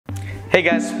Hey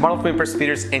guys, Marvel Queen Press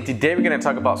Peters, and today we're going to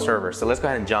talk about servers, so let's go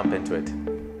ahead and jump into it.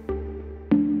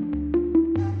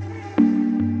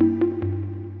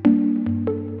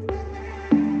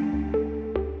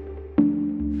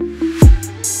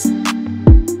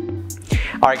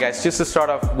 Alright guys, just to start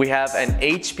off, we have an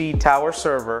HP Tower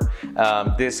server.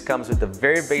 This comes with the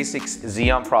very basic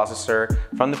Xeon processor.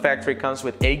 From the factory, it comes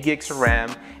with 8 gigs of RAM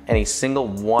and a single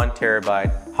 1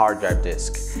 terabyte hard drive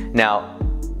disk. Now,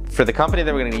 for the company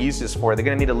that we're going to use this for, they're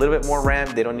going to need a little bit more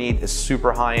RAM. They don't need a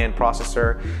super high-end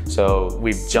processor. So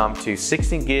we've jumped to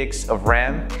 16 gigs of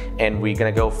RAM, and we're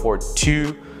going to go for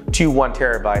two 1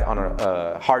 terabyte on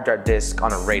a hard drive disk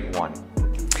on a RAID 1.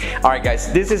 Alright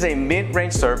guys, this is a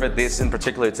mid-range server. This in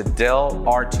particular, it's a Dell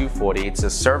R240. It's a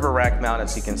server rack mount,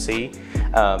 as you can see.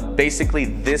 Basically,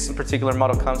 this in particular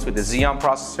model comes with the Xeon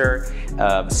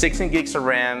processor, 16 gigs of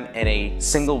RAM, and a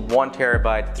single 1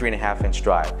 terabyte 3.5-inch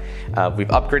drive. We've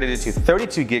upgraded it to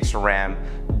 32 gigs of RAM,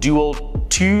 dual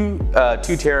 2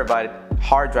 terabyte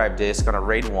hard drive disk on a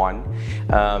RAID 1.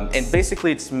 And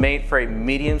basically, it's made for a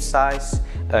medium size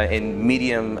and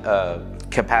medium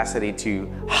capacity to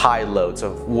high loads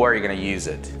of where you're going to use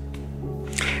it.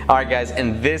 Alright guys,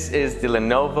 and this is the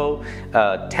Lenovo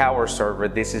Tower server.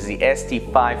 This is the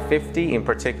ST550. In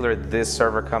particular, this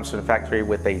server comes from the factory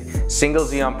with a single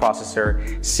Xeon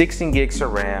processor, 16 gigs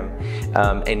of RAM,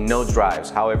 and no drives.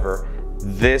 However,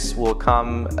 this will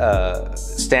come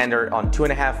standard on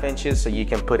 2.5 inches, so you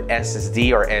can put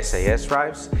SSD or SAS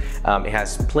drives. It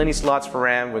has plenty slots for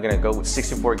RAM. We're going to go with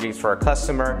 64 gigs for our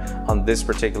customer on this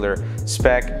particular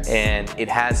spec, and it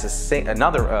has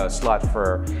another slot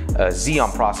for a Xeon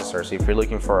processor. So if you're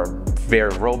looking for a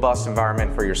very robust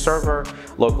environment for your server,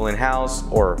 local in-house,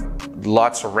 or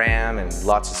lots of RAM and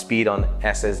lots of speed on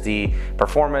SSD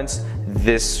performance,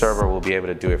 this server will be able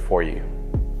to do it for you.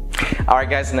 Alright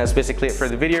guys, and that's basically it for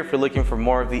the video. If you're looking for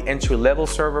more of the entry-level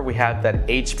server, we have that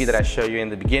HP that I showed you in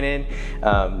the beginning.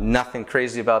 Nothing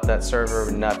crazy about that server,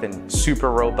 nothing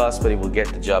super robust, but it will get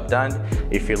the job done.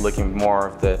 If you're looking more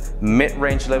of the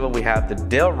mid-range level, we have the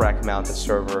Dell rack-mounted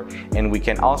server, and we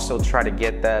can also try to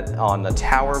get that on the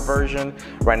Tower version.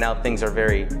 Right now, things are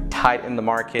very tight in the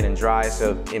market and dry,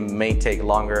 so it may take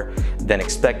longer than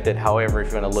expected. However,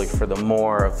 if you want to look for the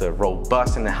more of the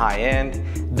robust and the high-end,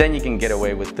 then you can get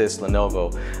away with this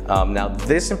Lenovo. Now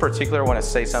this in particular, I want to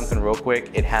say something real quick.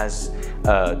 It has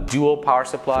dual power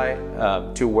supply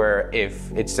to where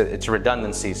if it's a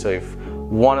redundancy, so if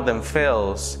one of them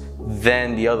fails,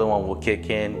 then the other one will kick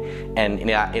in, and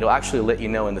it'll actually let you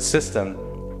know in the system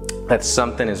that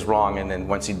something is wrong, and then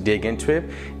once you dig into it,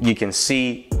 you can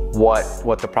see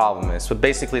what the problem is. So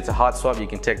basically, it's a hot swap. You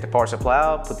can take the power supply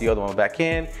out, put the other one back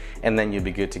in, and then you'll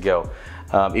be good to go.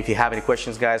 If you have any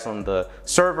questions, guys, on the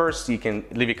servers, you can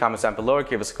leave your comments down below or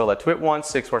give us a call at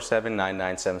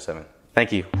 281-647-9977.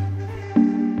 Thank you.